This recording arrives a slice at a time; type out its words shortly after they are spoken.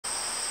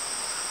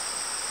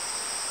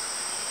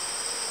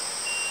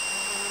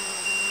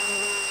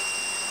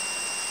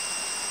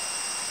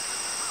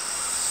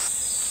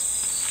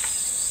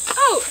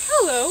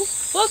Hello!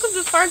 Welcome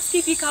to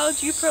Farmscape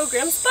Ecology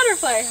Program's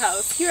Butterfly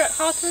House here at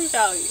Hawthorne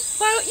Valley.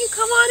 Why don't you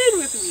come on in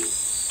with me?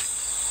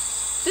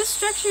 This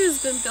structure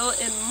has been built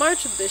in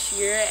March of this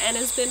year and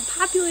has been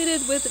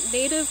populated with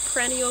native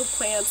perennial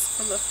plants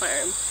from the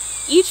farm.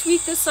 Each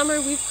week this summer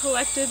we've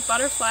collected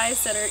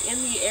butterflies that are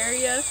in the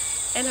area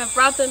and have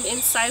brought them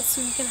inside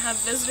so we can have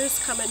visitors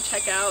come and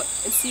check out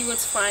and see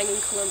what's flying in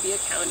Columbia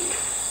County.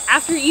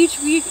 After each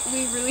week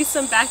we release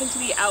them back into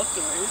the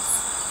outdoors.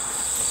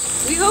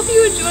 We hope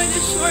you enjoy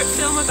this short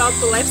film about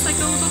the life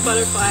cycle of a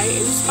butterfly,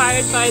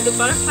 inspired by the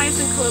butterflies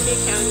in Columbia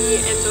County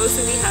and those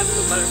that we have in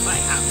the Butterfly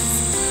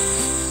House.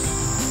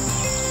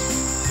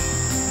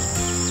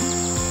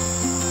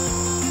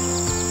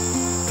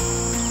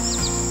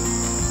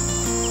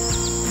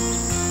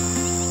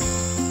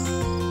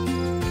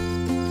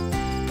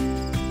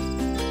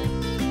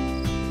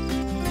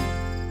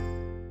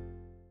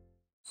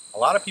 A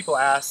lot of people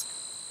ask,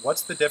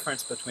 what's the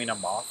difference between a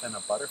moth and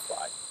a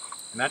butterfly?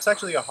 And that's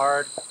actually a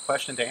hard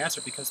question to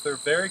answer because they're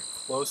very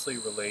closely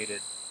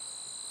related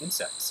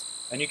insects.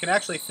 And you can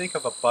actually think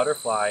of a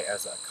butterfly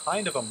as a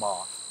kind of a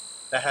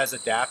moth that has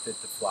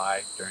adapted to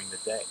fly during the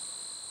day.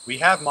 We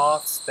have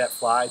moths that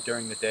fly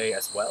during the day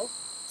as well,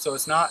 so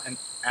it's not an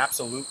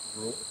absolute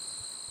rule,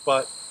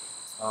 but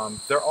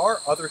there are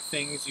other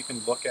things you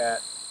can look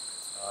at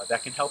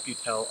that can help you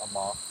tell a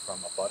moth from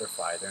a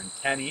butterfly. Their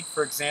antennae,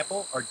 for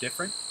example, are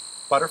different.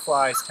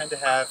 Butterflies tend to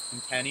have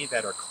antennae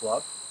that are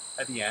clubbed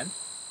at the end.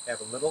 They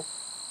have a little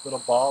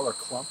ball or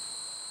clump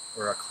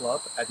or a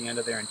club at the end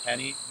of their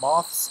antennae.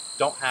 Moths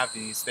don't have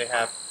these. They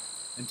have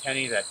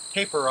antennae that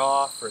taper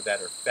off or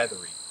that are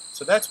feathery.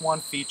 So that's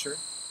one feature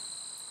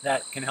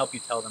that can help you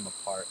tell them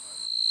apart.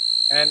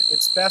 And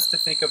it's best to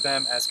think of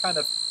them as kind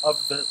of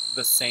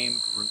the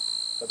same group,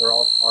 but there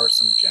all are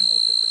some general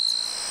differences.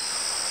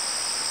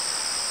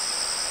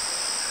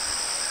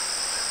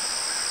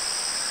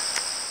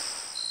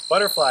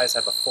 Butterflies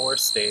have a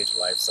 4-stage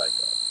life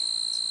cycle.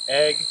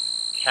 Egg,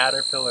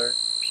 caterpillar,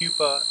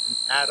 pupa, and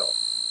adult.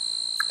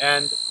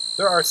 And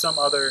there are some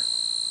other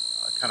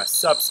kind of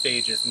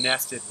sub-stages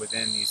nested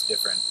within these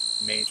different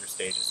major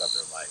stages of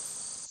their life.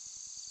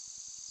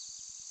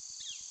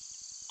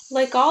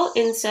 Like all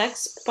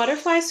insects,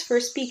 butterflies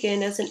first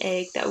begin as an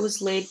egg that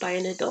was laid by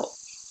an adult.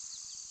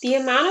 The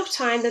amount of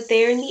time that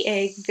they are in the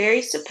egg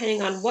varies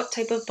depending on what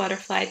type of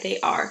butterfly they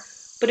are,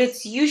 but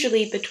it's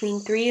usually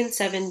between 3 and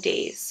 7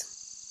 days.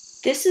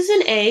 This is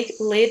an egg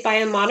laid by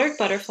a monarch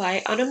butterfly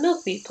on a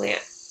milkweed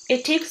plant.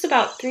 It takes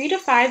about 3 to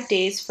 5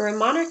 days for a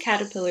monarch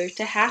caterpillar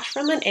to hatch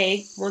from an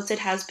egg once it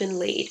has been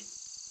laid.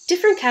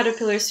 Different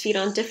caterpillars feed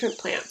on different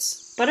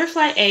plants.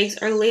 Butterfly eggs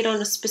are laid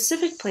on a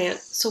specific plant,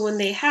 so when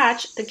they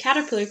hatch, the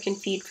caterpillar can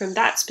feed from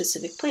that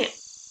specific plant.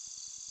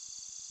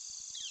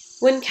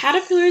 When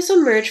caterpillars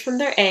emerge from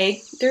their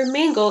egg, their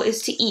main goal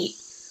is to eat.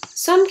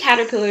 Some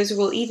caterpillars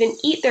will even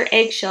eat their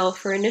eggshell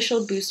for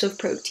initial boost of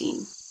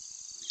protein.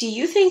 Do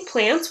you think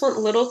plants want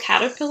little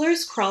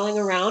caterpillars crawling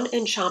around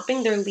and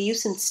chomping their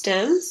leaves and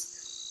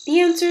stems? The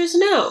answer is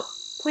no.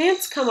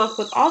 Plants come up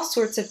with all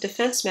sorts of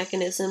defense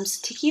mechanisms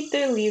to keep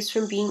their leaves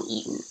from being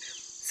eaten,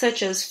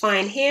 such as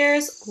fine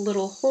hairs,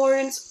 little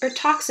horns, or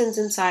toxins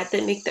inside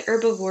that make the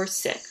herbivores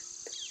sick.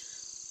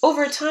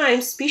 Over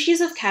time,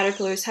 species of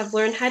caterpillars have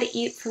learned how to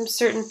eat from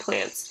certain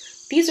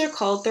plants. These are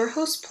called their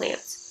host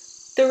plants.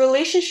 The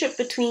relationship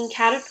between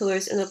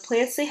caterpillars and the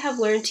plants they have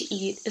learned to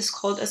eat is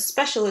called a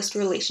specialist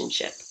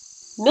relationship.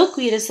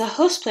 Milkweed is the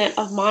host plant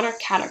of monarch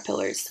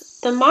caterpillars.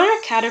 The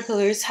monarch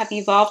caterpillars have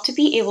evolved to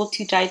be able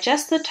to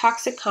digest the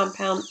toxic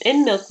compound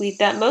in milkweed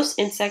that most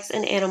insects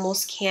and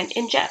animals can't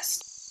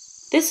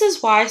ingest. This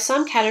is why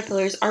some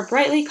caterpillars are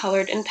brightly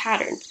colored and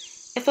patterned.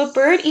 If a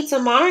bird eats a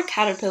monarch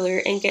caterpillar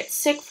and gets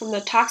sick from the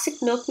toxic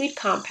milkweed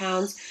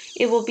compounds,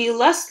 it will be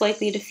less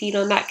likely to feed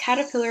on that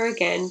caterpillar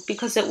again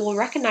because it will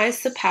recognize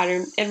the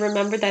pattern and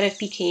remember that it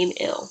became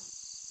ill.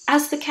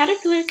 As the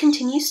caterpillar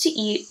continues to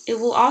eat,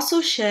 it will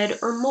also shed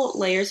or molt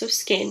layers of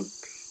skin.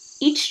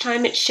 Each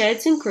time it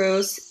sheds and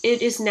grows,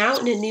 it is now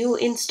in a new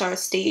instar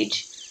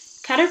stage.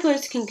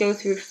 Caterpillars can go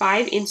through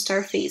 5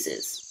 instar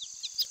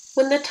phases.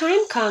 When the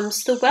time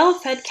comes, the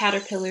well-fed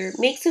caterpillar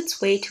makes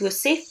its way to a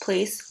safe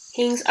place,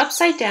 hangs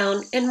upside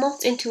down, and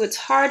molts into its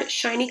hard,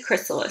 shiny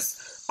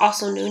chrysalis,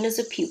 also known as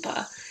a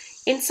pupa.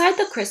 Inside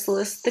the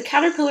chrysalis, the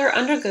caterpillar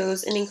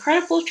undergoes an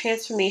incredible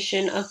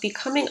transformation of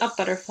becoming a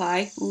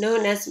butterfly,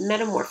 known as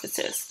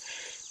metamorphosis.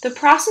 The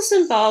process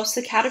involves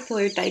the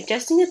caterpillar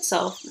digesting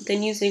itself,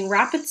 then using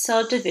rapid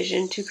cell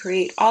division to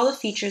create all the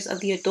features of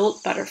the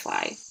adult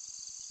butterfly.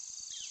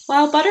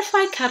 While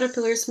butterfly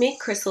caterpillars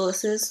make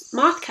chrysalises,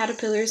 moth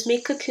caterpillars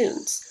make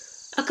cocoons.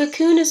 A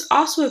cocoon is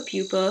also a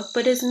pupa,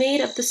 but is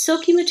made of the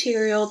silky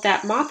material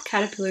that moth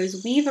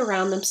caterpillars weave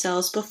around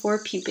themselves before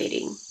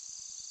pupating.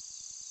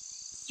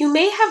 You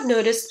may have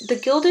noticed the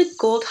gilded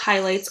gold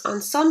highlights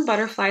on some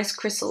butterflies'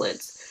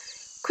 chrysalids.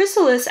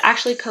 Chrysalis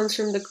actually comes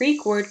from the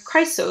Greek word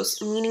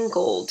chrysos, meaning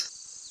gold.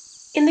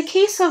 In the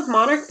case of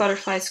monarch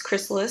butterflies'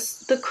 chrysalis,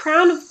 the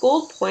crown of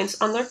gold points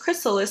on their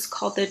chrysalis,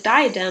 called the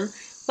diadem,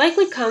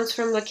 likely comes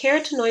from the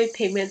carotenoid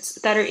pigments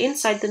that are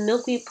inside the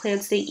milkweed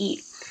plants they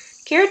eat.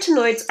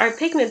 Carotenoids are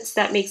pigments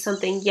that make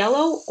something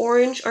yellow,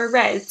 orange, or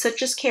red,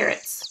 such as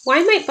carrots.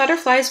 Why might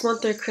butterflies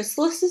want their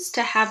chrysalises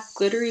to have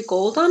glittery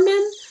gold on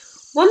them?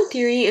 One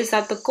theory is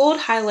that the gold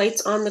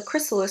highlights on the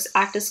chrysalis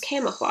act as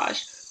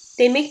camouflage.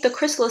 They make the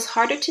chrysalis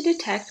harder to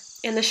detect,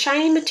 and the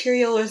shiny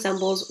material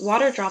resembles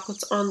water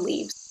droplets on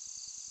leaves.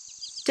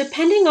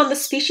 Depending on the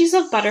species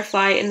of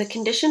butterfly and the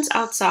conditions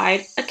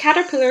outside, a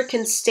caterpillar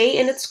can stay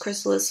in its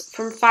chrysalis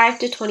from 5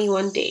 to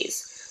 21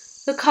 days.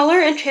 The color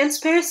and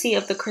transparency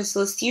of the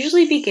chrysalis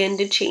usually begin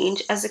to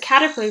change as the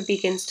caterpillar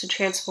begins to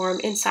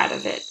transform inside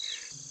of it.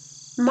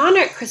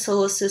 Monarch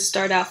chrysalises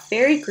start out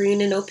very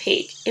green and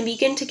opaque and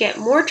begin to get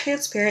more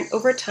transparent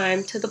over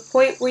time to the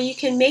point where you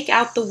can make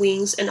out the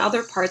wings and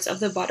other parts of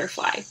the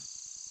butterfly.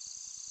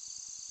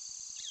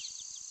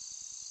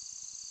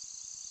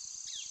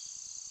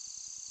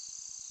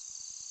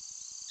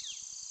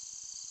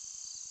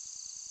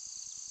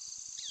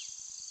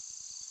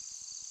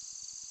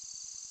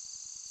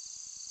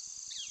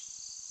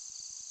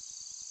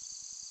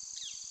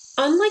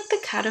 Unlike the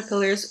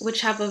caterpillars,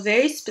 which have a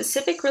very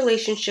specific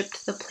relationship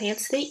to the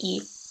plants they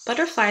eat,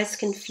 butterflies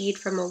can feed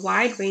from a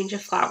wide range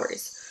of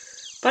flowers.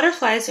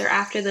 Butterflies are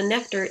after the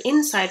nectar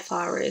inside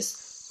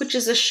flowers, which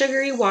is a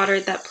sugary water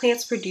that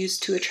plants produce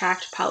to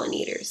attract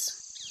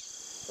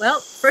pollinators. Well,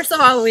 first of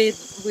all,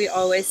 we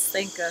always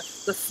think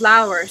of the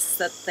flowers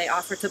that they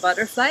offer to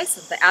butterflies,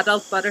 and the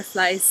adult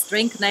butterflies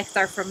drink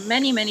nectar from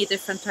many, many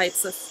different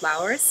types of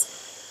flowers.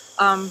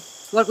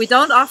 What we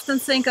don't often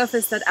think of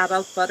is that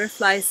adult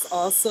butterflies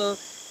also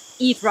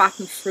eat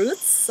rotten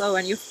fruits. So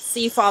when you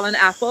see fallen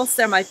apples,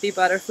 there might be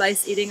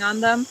butterflies eating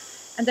on them.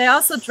 And they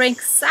also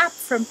drink sap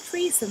from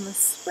trees in the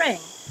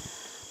spring.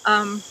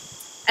 And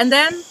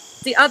then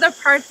the other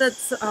part that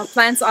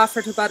plants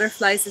offer to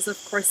butterflies is, of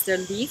course, their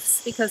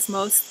leaves, because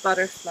most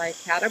butterfly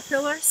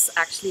caterpillars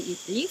actually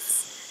eat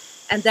leaves.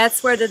 And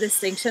that's where the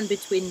distinction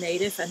between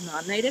native and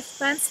non-native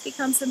plants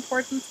becomes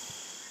important,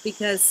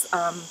 because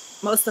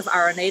most of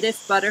our native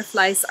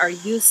butterflies are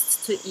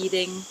used to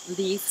eating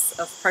leaves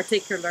of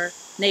particular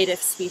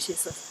native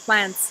species of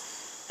plants.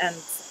 And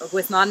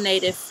with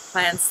non-native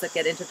plants that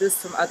get introduced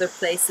from other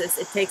places,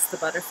 it takes the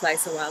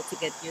butterflies a while to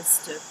get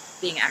used to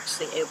being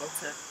actually able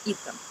to eat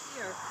them.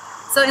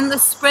 So in the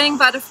spring,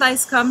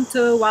 butterflies come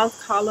to wild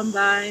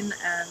columbine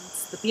and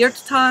the beard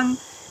tongue.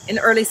 In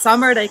early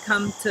summer, they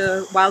come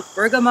to wild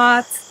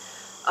bergamot,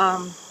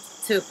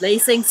 to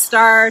blazing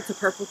star, to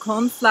purple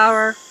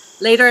coneflower.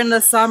 Later in the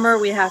summer,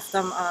 we have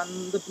them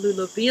on the blue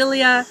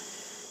lobelia.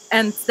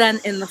 And then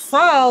in the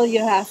fall, you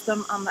have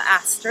them on the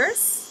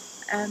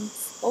asters and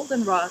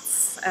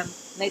goldenrods and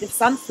native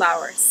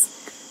sunflowers.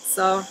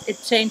 So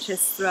it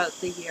changes throughout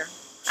the year.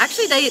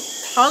 Actually, they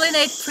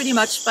pollinate pretty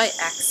much by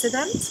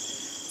accident.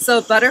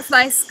 So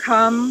butterflies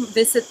come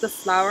visit the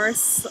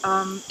flowers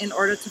in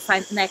order to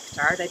find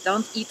nectar. They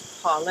don't eat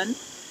pollen.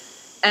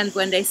 And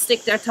when they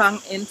stick their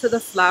tongue into the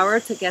flower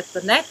to get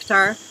the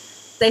nectar,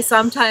 they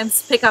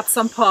sometimes pick up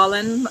some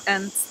pollen,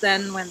 and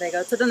then when they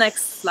go to the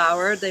next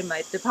flower, they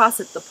might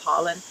deposit the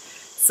pollen.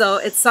 So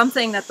it's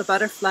something that the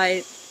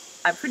butterfly,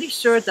 I'm pretty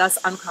sure, does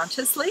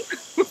unconsciously,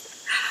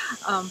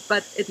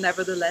 but it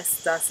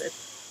nevertheless does it.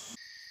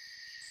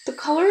 The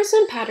colors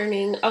and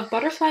patterning of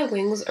butterfly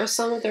wings are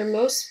some of their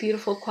most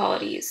beautiful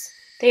qualities.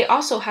 They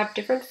also have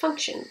different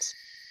functions.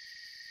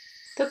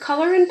 The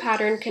color and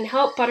pattern can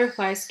help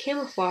butterflies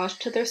camouflage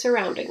to their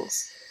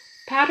surroundings.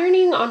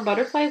 Patterning on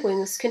butterfly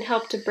wings can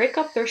help to break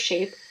up their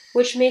shape,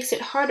 which makes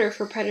it harder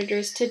for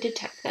predators to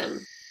detect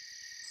them.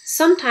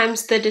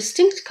 Sometimes the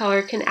distinct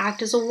color can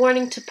act as a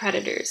warning to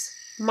predators.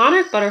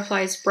 Monarch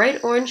butterflies'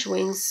 bright orange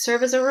wings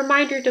serve as a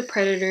reminder to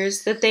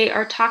predators that they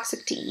are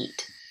toxic to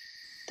eat.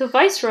 The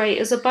viceroy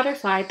is a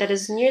butterfly that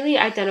is nearly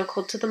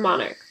identical to the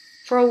monarch.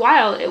 For a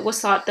while, it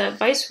was thought that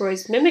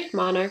viceroys mimicked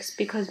monarchs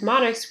because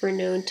monarchs were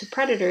known to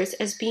predators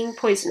as being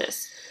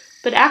poisonous.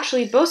 But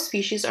actually both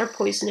species are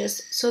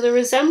poisonous, so the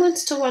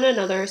resemblance to one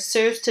another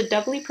serves to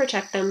doubly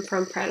protect them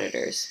from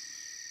predators.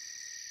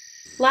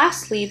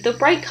 Lastly, the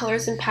bright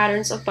colors and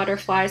patterns of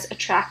butterflies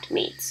attract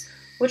mates,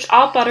 which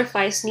all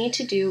butterflies need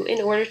to do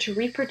in order to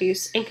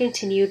reproduce and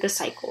continue the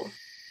cycle.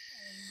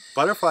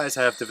 Butterflies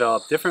have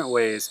developed different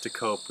ways to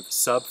cope with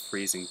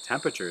sub-freezing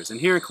temperatures, and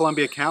here in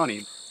Columbia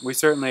County, we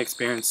certainly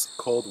experience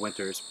cold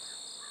winters.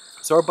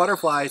 So our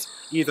butterflies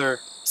either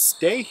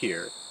stay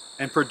here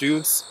and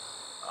produce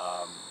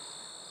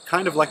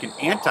kind of like an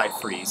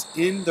antifreeze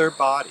in their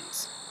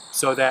bodies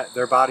so that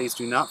their bodies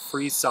do not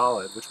freeze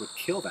solid, which would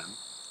kill them,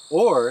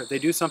 or they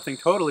do something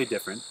totally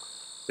different.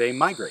 They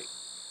migrate.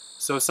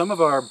 So some of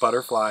our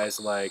butterflies,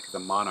 like the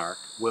monarch,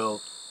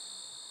 will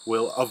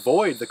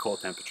avoid the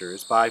cold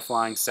temperatures by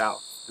flying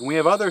south. And we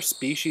have other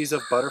species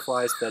of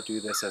butterflies that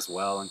do this as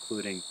well,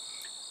 including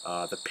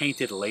the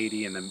painted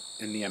lady and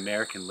the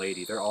American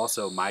lady. They're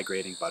also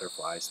migrating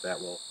butterflies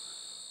that will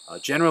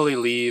generally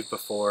leave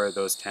before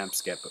those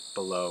temps get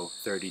below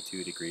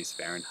 32 degrees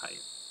Fahrenheit.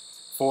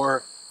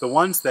 For the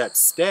ones that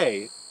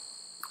stay,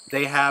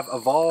 they have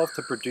evolved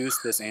to produce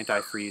this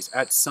antifreeze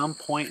at some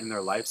point in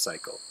their life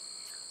cycle.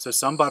 So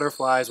some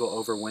butterflies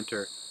will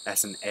overwinter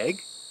as an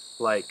egg,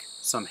 like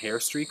some hair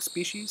streak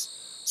species,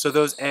 so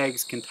those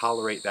eggs can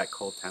tolerate that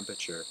cold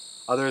temperature.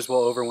 Others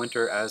will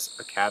overwinter as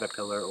a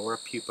caterpillar or a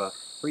pupa,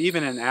 or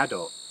even an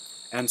adult.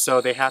 And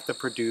so they have to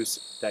produce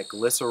that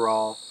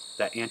glycerol,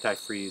 that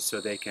antifreeze,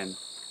 so they can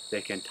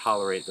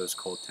tolerate those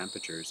cold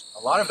temperatures.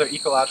 A lot of their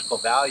ecological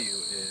value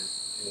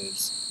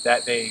is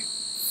that they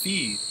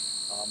feed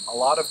a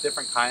lot of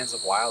different kinds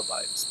of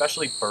wildlife,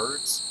 especially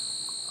birds.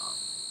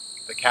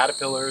 The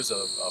caterpillars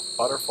of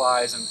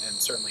butterflies and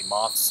certainly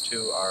moths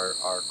too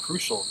are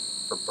crucial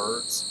for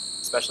birds,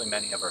 especially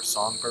many of our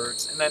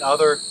songbirds. And then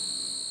other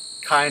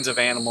kinds of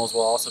animals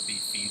will also be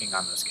feeding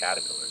on those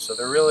caterpillars. So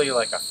they're really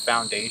like a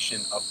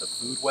foundation of the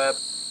food web,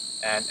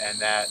 and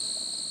that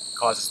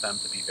causes them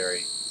to be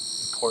very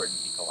important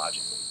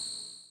ecologically.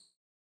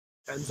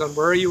 Depends on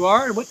where you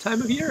are and what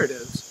time of year it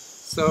is.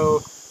 So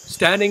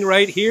standing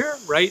right here,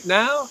 right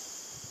now,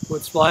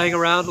 what's flying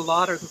around a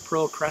lot are the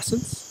pearl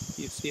crescents.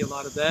 You see a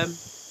lot of them.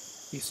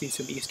 You see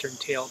some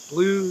eastern-tailed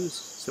blues,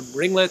 some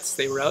ringlets.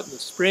 They were out in the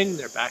spring.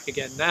 They're back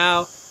again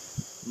now.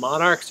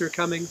 Monarchs are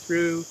coming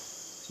through.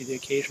 See the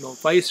occasional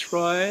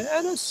viceroy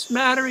and a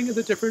smattering of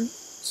the different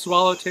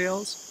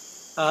swallowtails.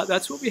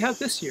 That's what we have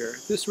this year.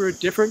 If this were a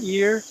different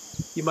year,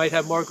 you might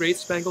have more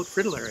great-spangled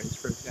fritillarians,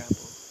 for example.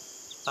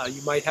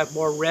 You might have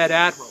more red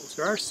admirals.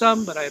 There are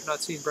some, but I have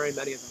not seen very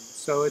many of them.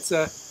 So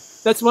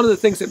that's one of the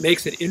things that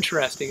makes it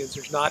interesting, is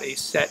there's not a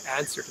set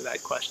answer to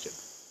that question.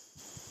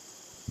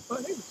 Well,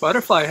 I think the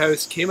Butterfly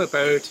House came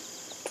about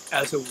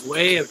as a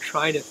way of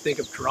trying to think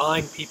of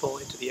drawing people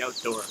into the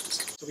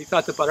outdoors. So we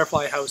thought the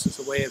Butterfly House is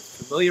a way of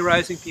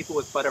familiarizing people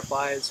with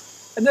butterflies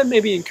and then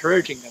maybe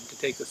encouraging them to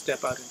take the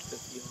step out into the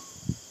field.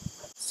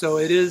 So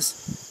it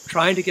is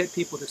trying to get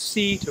people to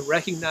see, to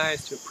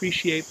recognize, to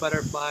appreciate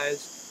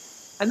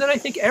butterflies. And then I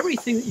think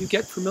everything that you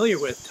get familiar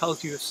with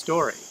tells you a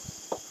story.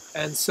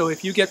 And so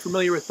if you get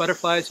familiar with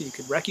butterflies, you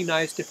can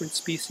recognize different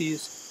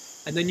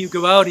species, and then you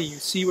go out and you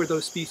see where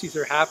those species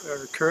are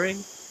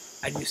occurring,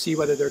 and you see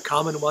whether they're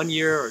common one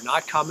year or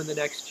not common the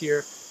next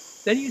year.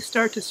 Then you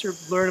start to sort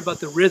of learn about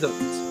the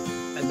rhythms,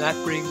 and that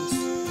brings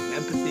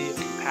empathy and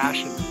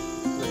compassion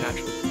to the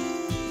natural world.